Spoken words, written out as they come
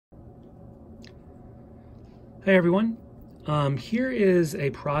Hey everyone, here is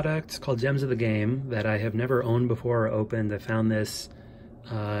a product called Gems of the Game that I have never owned before or opened. I found this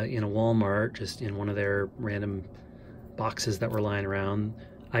in a Walmart, just in one of their random boxes that were lying around.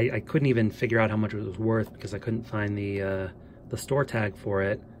 I couldn't even figure out how much it was worth because I couldn't find the store tag for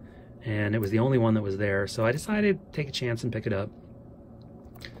it, and it was the only one that was there, so I decided to take a chance and pick it up.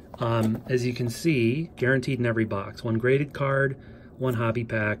 As you can see, guaranteed in every box. One graded card, one hobby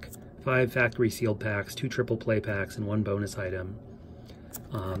pack, 5 factory sealed packs, 2 triple play packs, and 1 bonus item.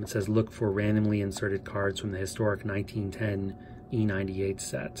 It says look for randomly inserted cards from the historic 1910 E98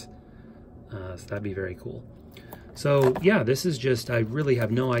 set. So that'd be very cool. So yeah, this is just, I really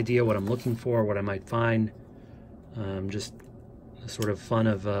have no idea what I'm looking for, what I might find. Just a sort of fun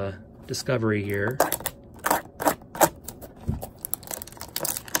of discovery here.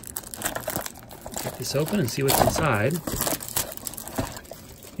 Get this open and see what's inside.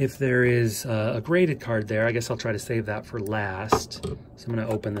 If there is a graded card there, I guess I'll try to save that for last. So I'm going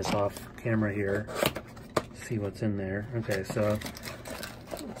to open this off camera here, see what's in there. Okay, so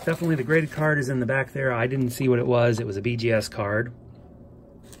definitely the graded card is in the back there. I didn't see what it was. It was a BGS card,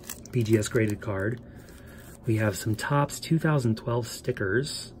 BGS graded card. We have some Topps 2012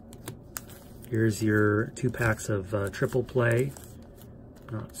 stickers. Here's your 2 packs of triple play.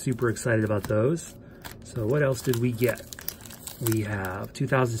 Not super excited about those. So what else did we get? We have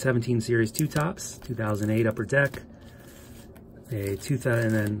 2017 Series 2 Topps, 2008 Upper Deck, and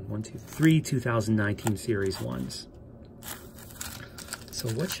then 1, 2, 3 2019 Series 1s. So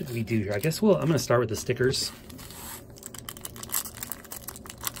what should we do here? I guess I'm going to start with the stickers.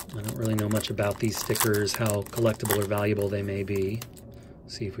 I don't really know much about these stickers, how collectible or valuable they may be.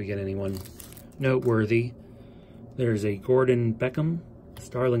 See if we get anyone noteworthy. There's a Gordon Beckham,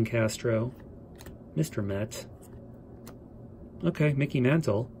 Starlin Castro, Mr. Met. Okay, Mickey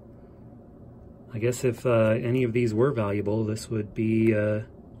Mantle. I guess if any of these were valuable, this would be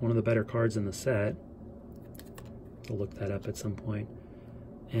one of the better cards in the set. I'll look that up at some point.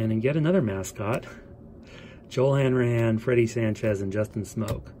 And yet another mascot, Joel Hanrahan, Freddie Sanchez, and Justin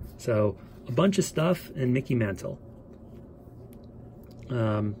Smoke. So a bunch of stuff and Mickey Mantle.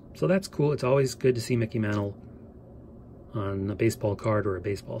 So that's cool. It's always good to see Mickey Mantle on a baseball card or a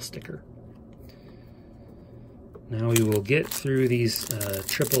baseball sticker. Now we will get through these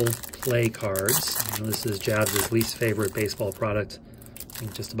triple play cards. This is Jabs' least favorite baseball product, I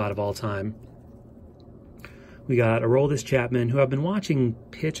think just about of all time. We got Aroldis Chapman, who I've been watching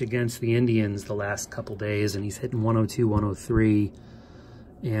pitch against the Indians the last couple days, and he's hitting 102, 103.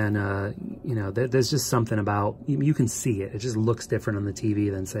 And, you know, there's just something about, you can see it. It just looks different on the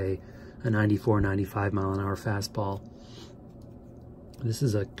TV than, say, a 94, 95 mile an hour fastball. This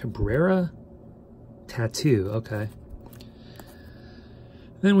is a Cabrera Tattoo, okay.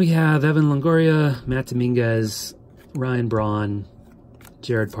 Then we have Evan Longoria, Matt Dominguez, Ryan Braun,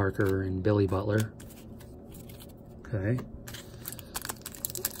 Jared Parker, and Billy Butler. Okay.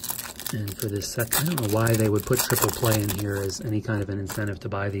 And for this second, I don't know why they would put triple play in here as any kind of an incentive to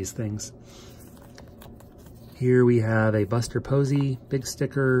buy these things. Here we have a Buster Posey, big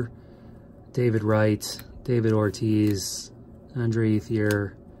sticker, David Wright, David Ortiz, Andre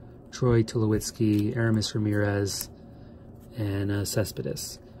Ethier, Troy Tulowitzki, Aramis Ramirez, and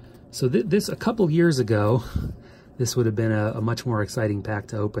Cespedes. So this, a couple years ago, this would have been a much more exciting pack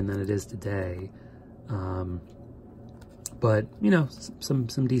to open than it is today. But, you know, some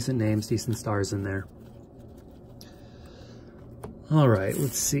decent names, decent stars in there. All right,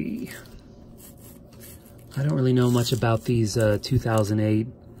 let's see. I don't really know much about these 2008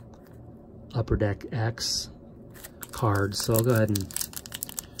 Upper Deck X cards, so I'll go ahead and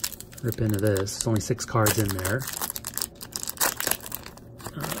rip into this. There's only 6 cards in there.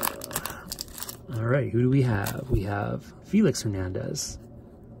 All right, who do we have? We have Felix Hernandez.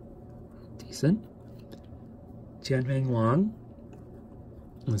 Decent. Jianming Wang.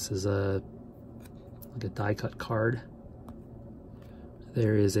 This is like a die-cut card.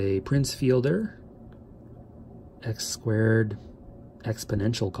 There is a Prince Fielder. X squared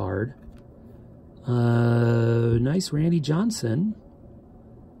exponential card. Nice Randy Johnson.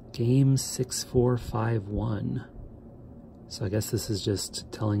 Game 6451. So I guess this is just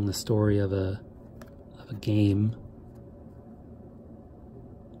telling the story of a game.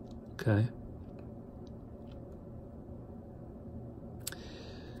 Okay.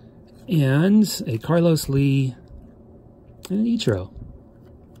 And a Carlos Lee and an Ichiro. All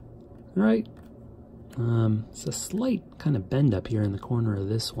right. It's a slight kind of bend up here in the corner of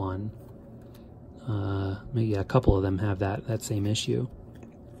this one. Maybe a couple of them have that same issue.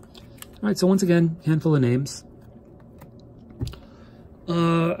 All right, so once again, handful of names.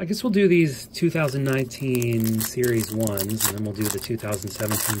 I guess we'll do these 2019 Series 1s, and then we'll do the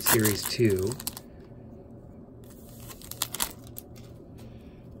 2017 Series 2.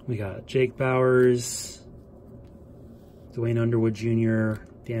 We got Jake Bowers, Dwayne Underwood Jr.,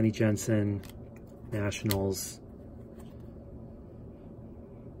 Danny Jensen, Nationals,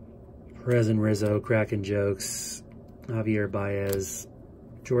 Perez and Rizzo, cracking jokes, Javier Baez,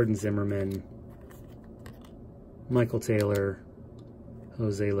 Jordan Zimmerman, Michael Taylor,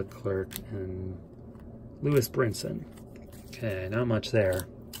 Jose Leclerc, and Lewis Brinson. Okay, not much there.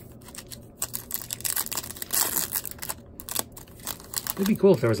 It'd be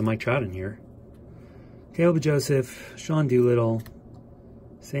cool if there was a Mike Trout in here. Caleb Joseph, Sean Doolittle,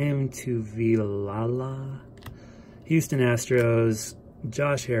 Sam Tuvilala, Houston Astros,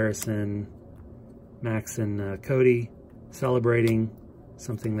 Josh Harrison, Max and Cody celebrating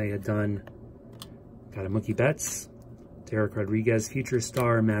something they had done. Got a Mookie Betts, Derek Rodriguez, future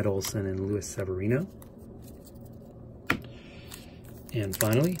star, Matt Olson, and Luis Severino. And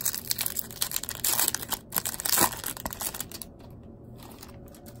finally,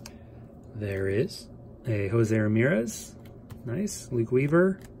 there is a Jose Ramirez, nice, Luke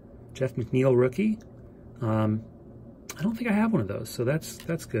Weaver, Jeff McNeil rookie. I don't think I have one of those, so that's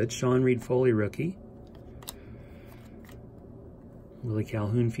good. Sean Reed Foley rookie. Willie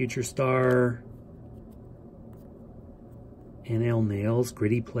Calhoun future star. NL Nails,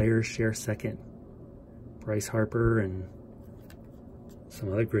 gritty players share second. Bryce Harper and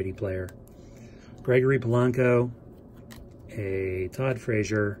some other gritty player. Gregory Polanco, a Todd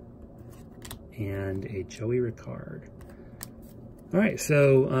Frazier, and a Joey Ricard. All right,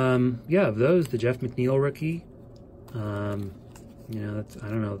 so yeah, of those, the Jeff McNeil rookie, you know, that's, I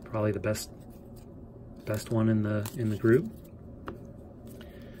don't know, probably the best one in the group.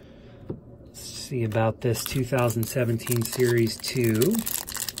 Let's see about this 2017 Series 2.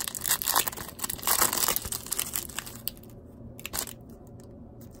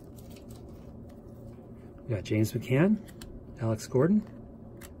 We got James McCann, Alex Gordon,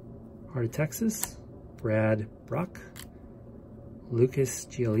 Heart of Texas, Brad Brock, Lucas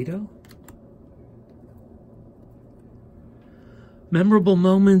Giolito. Memorable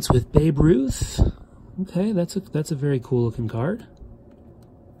moments with Babe Ruth. Okay, that's a very cool looking card.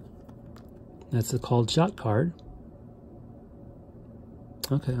 That's a called shot card.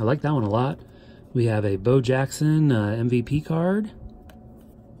 Okay, I like that one a lot. We have a Bo Jackson MVP card.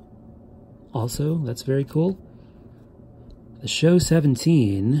 Also, that's very cool. The Show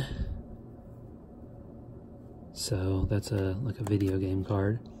 17. So that's like a video game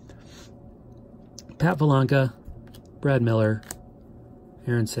card. Pat Valanca, Brad Miller,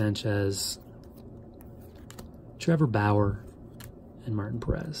 Aaron Sanchez, Trevor Bauer, and Martin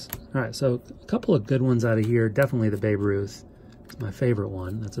Perez. All right, so a couple of good ones out of here. Definitely the Babe Ruth. It's my favorite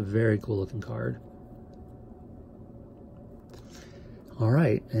one. That's a very cool looking card. All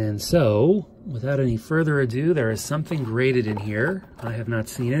right, and so without any further ado, there is something graded in here. I have not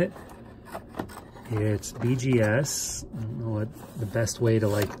seen it. It's BGS. I don't know what the best way to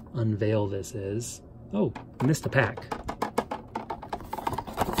like unveil this is. Oh, I missed a pack.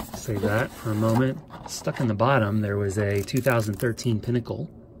 Save that for a moment. Stuck in the bottom, there was a 2013 Pinnacle.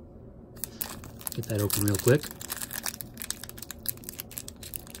 Get that open real quick.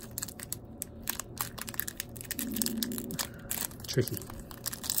 Tricky.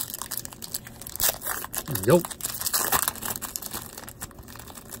 There we go.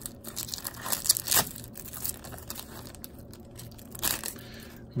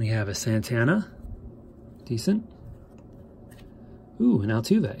 We have a Santana. Decent. Ooh, an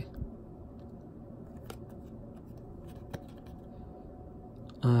Altuve.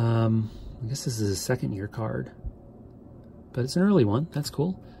 I guess this is a second year card, but it's an early one. That's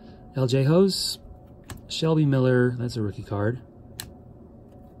cool. LJ Hose, Shelby Miller, that's a rookie card.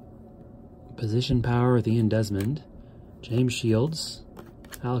 Position Power with Ian Desmond, James Shields,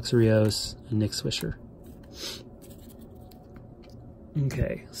 Alex Rios, and Nick Swisher.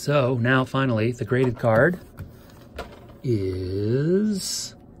 Okay, so now finally the graded card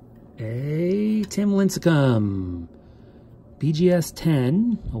is a Tim Lincecum. BGS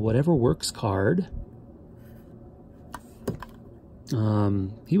 10, a Whatever Works card.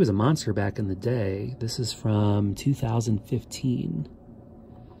 He was a monster back in the day. This is from 2015.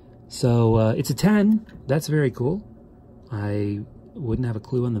 So it's a 10. That's very cool. I wouldn't have a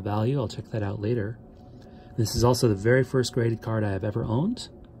clue on the value. I'll check that out later. This is also the very first graded card I have ever owned.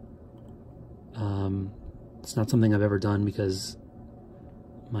 It's not something I've ever done because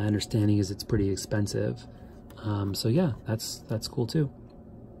my understanding is it's pretty expensive. So yeah, that's cool too.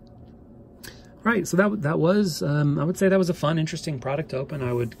 All right, so that was, I would say that was a fun, interesting product to open.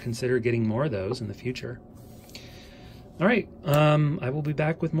 I would consider getting more of those in the future. All right, I will be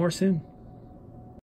back with more soon.